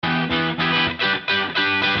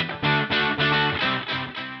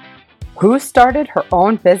Who started her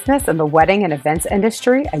own business in the wedding and events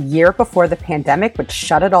industry a year before the pandemic would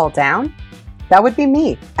shut it all down? That would be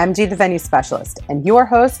me, MG the Venue Specialist, and your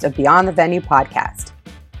host of Beyond the Venue podcast.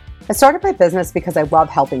 I started my business because I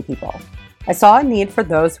love helping people. I saw a need for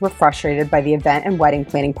those who were frustrated by the event and wedding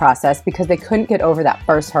planning process because they couldn't get over that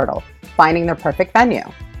first hurdle, finding their perfect venue.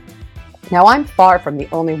 Now, I'm far from the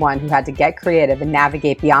only one who had to get creative and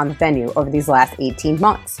navigate beyond the venue over these last 18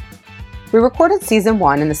 months. We recorded Season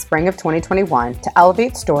 1 in the spring of 2021 to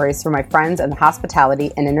elevate stories from my friends in the hospitality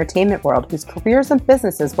and entertainment world whose careers and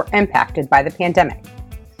businesses were impacted by the pandemic.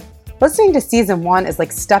 Listening to Season 1 is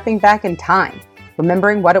like stepping back in time,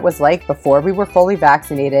 remembering what it was like before we were fully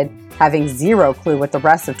vaccinated, having zero clue what the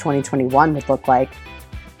rest of 2021 would look like.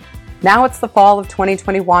 Now it's the fall of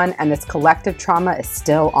 2021 and this collective trauma is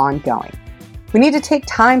still ongoing. We need to take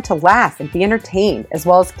time to laugh and be entertained, as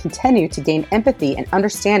well as continue to gain empathy and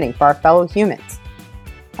understanding for our fellow humans.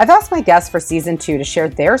 I've asked my guests for Season 2 to share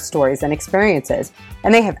their stories and experiences,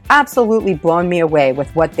 and they have absolutely blown me away with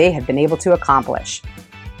what they have been able to accomplish.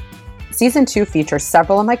 Season 2 features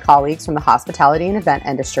several of my colleagues from the hospitality and event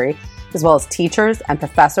industry, as well as teachers and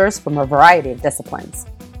professors from a variety of disciplines.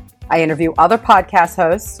 I interview other podcast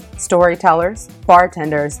hosts, storytellers,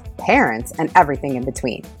 bartenders, parents, and everything in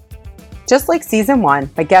between. Just like Season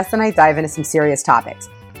 1, my guests and I dive into some serious topics.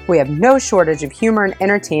 We have no shortage of humor and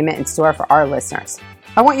entertainment in store for our listeners.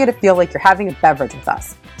 I want you to feel like you're having a beverage with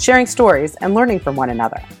us, sharing stories and learning from one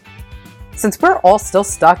another. Since we're all still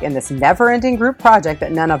stuck in this never-ending group project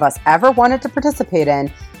that none of us ever wanted to participate in,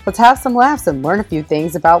 let's have some laughs and learn a few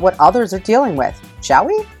things about what others are dealing with, shall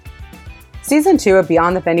we? Season 2 of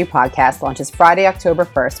Beyond the Venue podcast launches Friday, October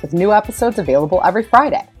 1st, with new episodes available every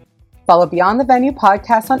Friday. Follow Beyond the Venue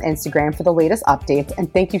podcast on Instagram for the latest updates,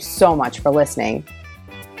 and thank you so much for listening.